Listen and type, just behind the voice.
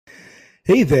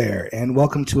Hey there, and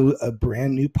welcome to a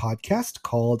brand new podcast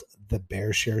called The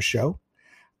Bear Share Show.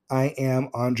 I am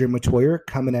Andre Matoyer,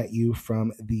 coming at you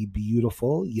from the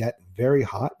beautiful yet very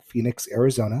hot Phoenix,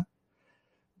 Arizona.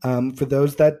 For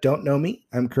those that don't know me,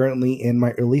 I'm currently in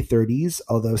my early 30s,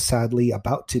 although sadly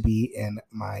about to be in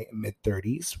my mid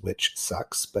 30s, which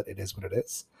sucks, but it is what it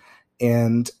is.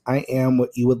 And I am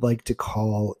what you would like to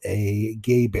call a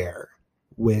gay bear,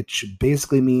 which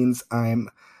basically means I'm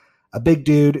a big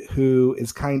dude who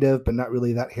is kind of, but not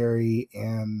really that hairy.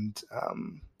 And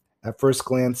at first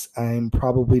glance, I'm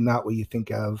probably not what you think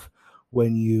of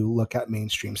when you look at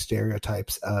mainstream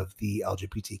stereotypes of the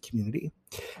LGBT community.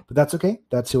 But that's okay.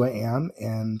 That's who I am,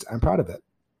 and I'm proud of it.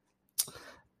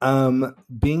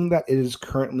 Being that it is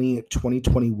currently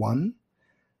 2021,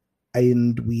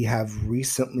 and we have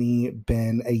recently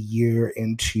been a year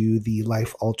into the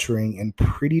life-altering and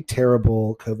pretty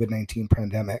terrible COVID-19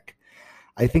 pandemic,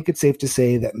 I think it's safe to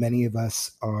say that many of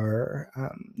us are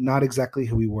not exactly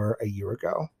who we were a year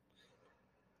ago.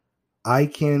 I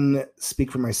can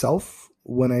speak for myself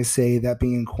when I say that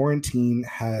being in quarantine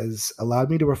has allowed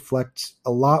me to reflect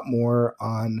a lot more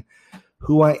on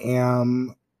who I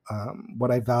am, what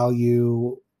I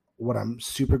value, what I'm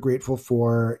super grateful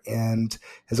for, and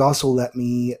has also let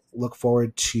me look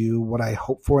forward to what I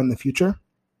hope for in the future.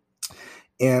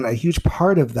 And a huge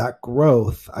part of that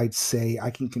growth, I'd say I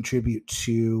can contribute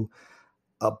to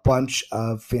a bunch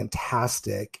of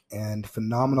fantastic and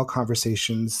phenomenal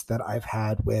conversations that I've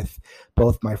had with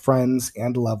both my friends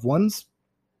and loved ones.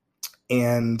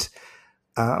 And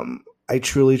I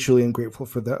truly, truly am grateful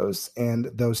for those.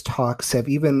 And those talks have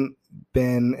even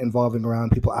been involving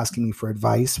around people asking me for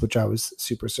advice, which I was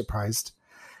super surprised.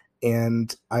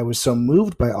 And I was so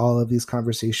moved by all of these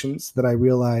conversations that I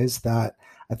realized that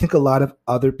I think a lot of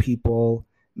other people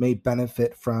may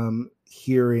benefit from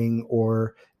hearing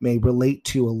or may relate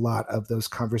to a lot of those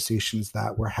conversations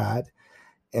that were had.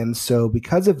 And so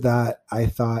because of that, I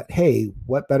thought, hey,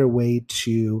 what better way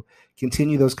to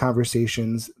continue those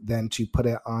conversations than to put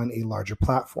it on a larger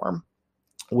platform,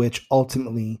 which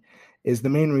ultimately is the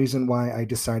main reason why I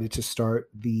decided to start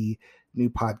the new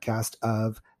podcast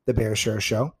of The Bear Share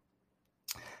Show.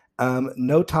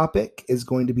 No topic is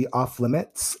going to be off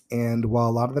limits. And while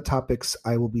a lot of the topics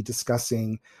I will be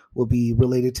discussing will be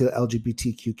related to the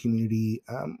LGBTQ community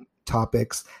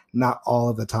topics, not all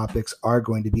of the topics are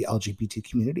going to be LGBT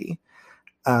community.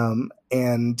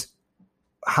 And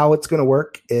how it's going to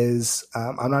work is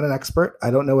I'm not an expert. I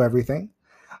don't know everything,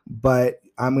 but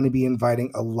I'm going to be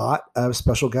inviting a lot of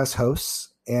special guest hosts.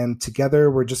 And together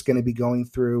we're just going to be going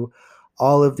through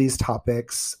all of these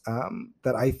topics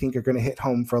that I think are going to hit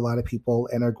home for a lot of people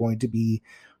and are going to be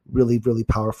really, really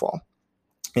powerful.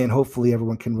 And hopefully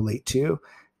everyone can relate to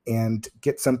and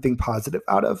get something positive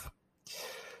out of.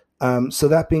 So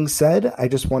that being said, I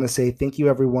just want to say thank you,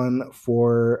 everyone,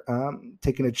 for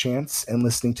taking a chance and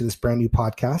listening to this brand new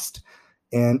podcast.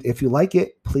 And if you like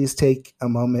it, please take a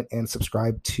moment and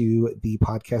subscribe to the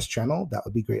podcast channel. That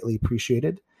would be greatly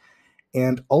appreciated.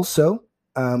 And also,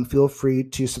 feel free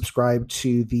to subscribe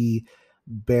to the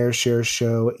Bear Share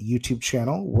Show YouTube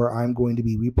channel, where I'm going to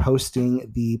be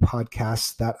reposting the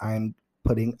podcasts that I'm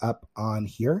putting up on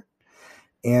here.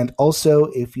 And also,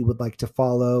 if you would like to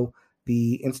follow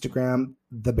the Instagram,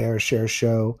 The Bear Share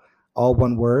Show, all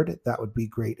one word, that would be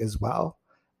great as well.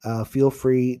 Feel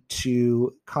free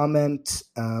to comment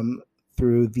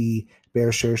through the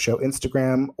Bear Share Show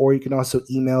Instagram, or you can also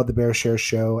email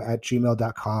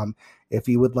thebearshareshow@gmail.com if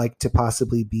you would like to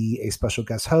possibly be a special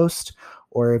guest host,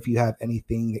 or if you have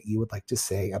anything that you would like to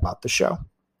say about the show.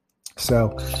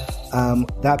 So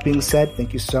that being said,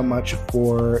 thank you so much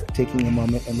for taking a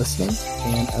moment and listening,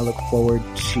 and I look forward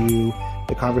to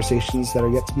the conversations that are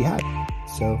yet to be had.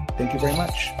 So thank you very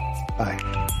much. Bye.